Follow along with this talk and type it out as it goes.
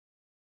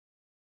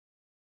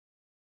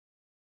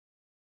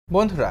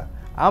বন্ধুরা,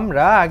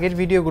 আমরা আগের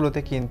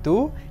ভিডিওগুলোতে কিন্তু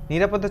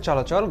নিরাপদে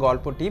চলাচল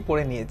গল্পটি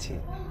পড়ে নিয়েছি।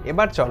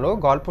 এবার চলো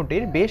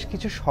গল্পটির বেশ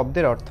কিছু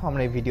শব্দের অর্থ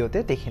আমরা এই ভিডিওতে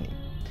দেখে নিই।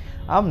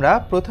 আমরা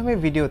প্রথমে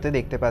ভিডিওতে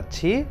দেখতে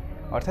পাচ্ছি,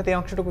 অর্থাৎ এই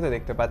অংশটুকুতে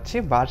দেখতে পাচ্ছি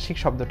বার্ষিক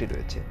শব্দটি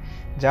রয়েছে,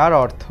 যার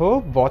অর্থ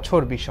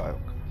বছর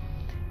বিষয়ক।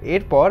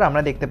 এরপর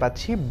আমরা দেখতে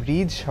পাচ্ছি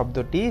ব্রিজ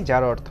শব্দটি,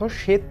 যার অর্থ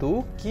সেতু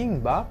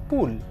কিংবা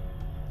পুল।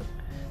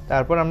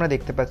 তারপর আমরা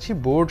দেখতে পাচ্ছি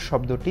বোর্ড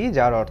শব্দটি,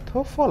 যার অর্থ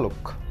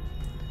ফলক।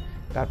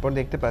 তারপর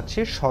দেখতে পাচ্ছি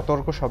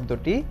সতর্ক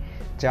শব্দটি,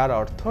 যার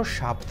অর্থ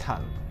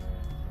সাবধান।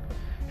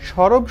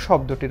 সরব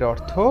শব্দটির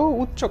অর্থ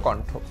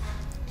উচ্চকণ্ঠ।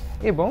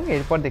 এবং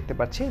এরপর দেখতে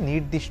পাচ্ছি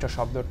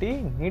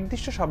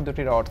নির্দিষ্ট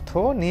শব্দটির অর্থ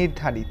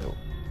নির্ধারিত।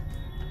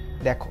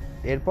 দেখো,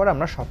 এরপর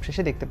আমরা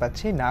সবশেষে দেখতে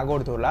পাচ্ছি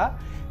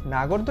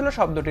নাগরদোলা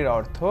শব্দটির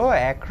অর্থ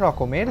এক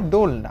রকমের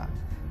দোলনা।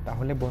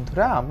 তাহলে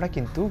বন্ধুরা, আমরা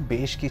কিন্তু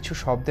বেশ কিছু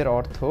শব্দের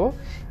অর্থ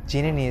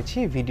জেনে নিয়েছি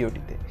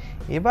ভিডিওটিতে।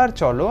 এবার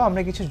চলো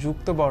আমরা কিছু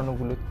যুক্ত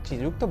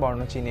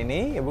বর্ণ চিনে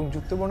নেই এবং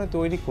যুক্ত বর্ণ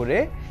তৈরি করে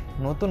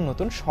নতুন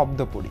নতুন শব্দ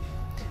পড়ি।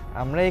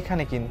 আমরা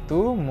এখানে কিন্তু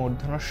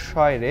মূর্ধন্য ষ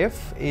রেফ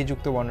এই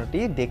যুক্ত বর্ণটি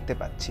দেখতে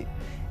পাচ্ছি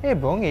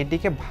এবং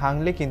এটিকে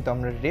ভাঙলে কিন্তু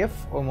আমরা রেফ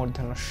ও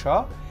মূর্ধন্য ষ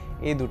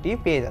এই দুটি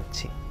পেয়ে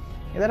যাচ্ছি।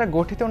 এ দ্বারা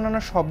গঠিত অন্যান্য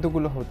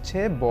শব্দগুলো হচ্ছে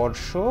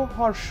বর্ষ,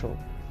 হর্ষ।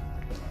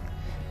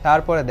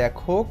 তারপরে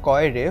দেখো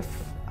কয় রেফ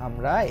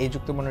আমরা এই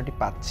যুক্ত বর্ণটি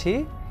পাচ্ছি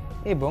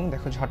এবং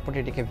দেখো ঝটপট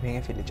এটিকে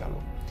ভেঙে ফেলি। চলো,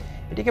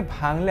 এটিকে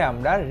ভাঙলে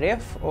আমরা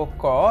রেফ ও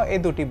ক এই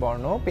দুটি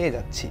বর্ণ পেয়ে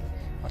যাচ্ছি,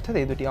 অর্থাৎ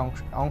এই দুটি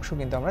অংশ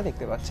কিন্তু আমরা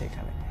দেখতে পাচ্ছি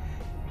এখানে।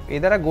 এ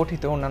দ্বারা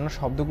গঠিত অন্যান্য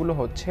শব্দগুলো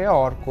হচ্ছে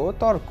অর্ক,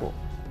 তর্ক।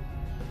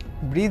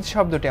 ব্রিজ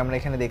শব্দটি আমরা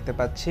এখানে দেখতে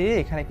পাচ্ছি,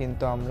 এখানে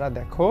কিন্তু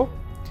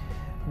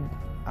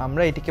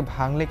আমরা এটিকে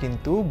ভাঙলে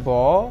কিন্তু ব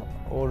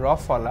ও র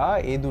ফলা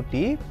এই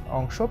দুটি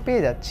অংশ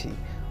পেয়ে যাচ্ছি,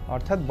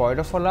 অর্থাৎ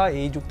বয়রফলা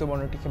এই যুক্ত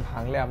বর্ণটিকে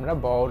ভাঙলে আমরা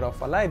ব ও র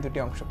ফলা এই দুটি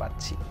অংশ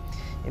পাচ্ছি।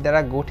 এ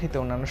দ্বারা গঠিত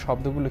অন্যান্য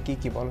শব্দগুলো কি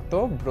কি বলতো?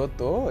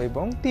 ব্রত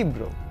এবং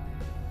তীব্র।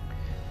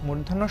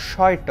 মূর্ধন্য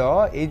ষয়ট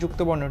এই যুক্ত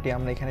বর্ণটি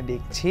আমরা এখানে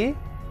দেখছি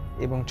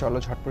এবং চলো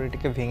ঝটপট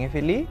এটিকে ভেঙে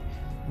ফেলি।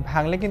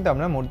 ভাঙলে কিন্তু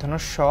আমরা মূর্ধন্য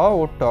স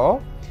ও ট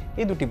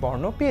এই দুটি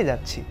বর্ণ পেয়ে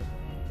যাচ্ছি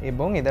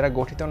এবং এ দ্বারা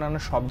গঠিত অন্যান্য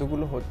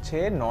শব্দগুলো হচ্ছে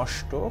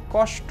নষ্ট,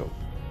 কষ্ট।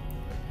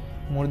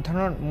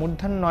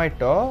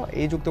 মূর্ধন্যয়ট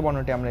এই যুক্ত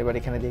বর্ণটি আমরা এবার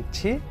এখানে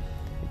দেখছি,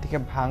 এটিকে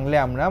ভাঙলে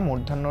আমরা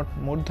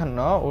মূর্ধন্য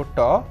ও ট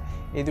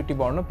এই দুটি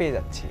বর্ণ পেয়ে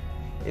যাচ্ছি।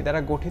 এ দ্বারা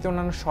গঠিত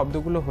অন্যান্য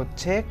শব্দগুলো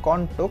হচ্ছে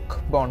কণ্টক,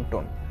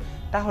 বন্টন।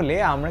 তাহলে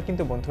আমরা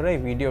কিন্তু বন্ধুরা এই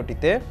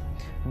ভিডিওটিতে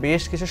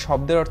বেশ কিছু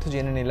শব্দের অর্থ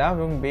জেনে নিলাম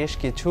এবং বেশ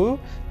কিছু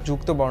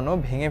যুক্ত বর্ণ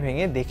ভেঙে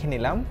ভেঙে দেখে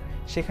নিলাম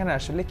সেখানে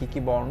আসলে কি কি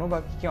বর্ণ বা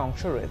কি কি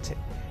অংশ রয়েছে।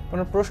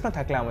 কোনো প্রশ্ন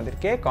থাকলে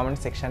আমাদেরকে কমেন্ট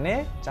সেকশনে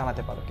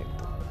জানাতে পারো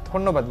কিন্তু।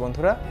 ধন্যবাদ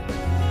বন্ধুরা।